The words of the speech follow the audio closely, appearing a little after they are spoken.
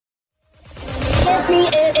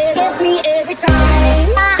gets me every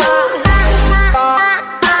time.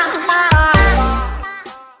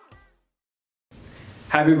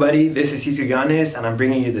 Hi everybody, this is Cesar Yanez and I'm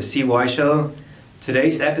bringing you the CYshow.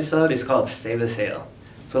 Today's episode is called Save the Sale.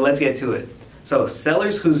 So let's get to it. So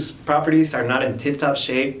sellers whose properties are not in tip-top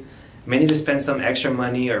shape may need to spend some extra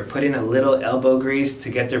money or put in a little elbow grease to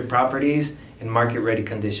get their properties in market-ready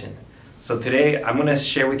condition. So today I'm going to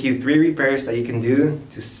share with you 3 repairs that you can do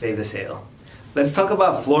to save the sale. Let's talk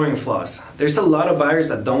about flooring flaws. There's a lot of buyers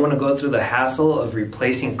that don't want to go through the hassle of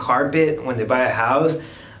replacing carpet when they buy a house,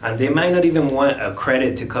 and they might not even want a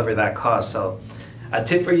credit to cover that cost. So a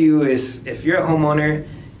tip for you is, if you're a homeowner,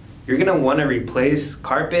 you're gonna want to replace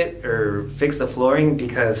carpet or fix the flooring,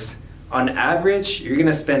 because on average you're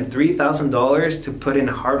gonna spend $3,000 to put in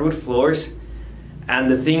hardwood floors, and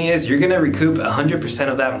the thing is, you're gonna recoup 100%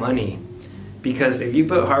 of that money, because if you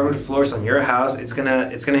put hardwood floors on your house, it's gonna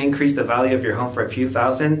increase the value of your home for a few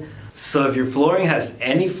thousand. So if your flooring has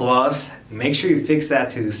any flaws, make sure you fix that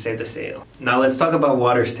to save the sale. Now let's talk about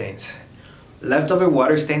water stains. Leftover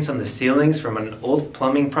water stains on the ceilings from an old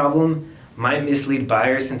plumbing problem might mislead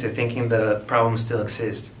buyers into thinking the problem still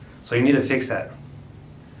exists. So you need to fix that.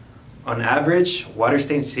 On average, water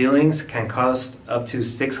stained ceilings can cost up to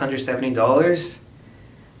 $670,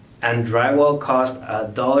 and drywall costs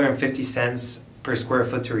 $1.50 per square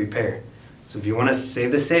foot to repair. So if you want to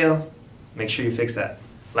save the sale, make sure you fix that.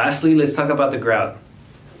 Lastly, let's talk about the grout.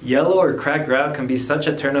 Yellow or cracked grout can be such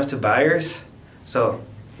a turnoff to buyers. So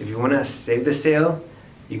if you want to save the sale,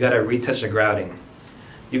 you gotta retouch the grouting.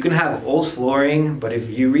 You can have old flooring, but if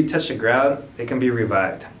you retouch the grout, it can be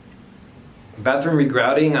revived. Bathroom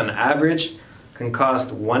regrouting on average can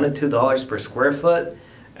cost $1 to $2 per square foot,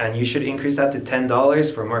 and you should increase that to $10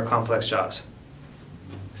 for more complex jobs.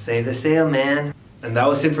 Save the sale, man. And that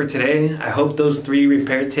was it for today. I hope those 3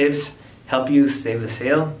 repair tips help you save the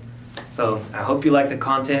sale. So I hope you like the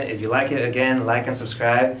content. If you like it, again, like and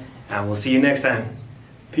subscribe, and we'll see you next time.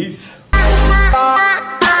 Peace.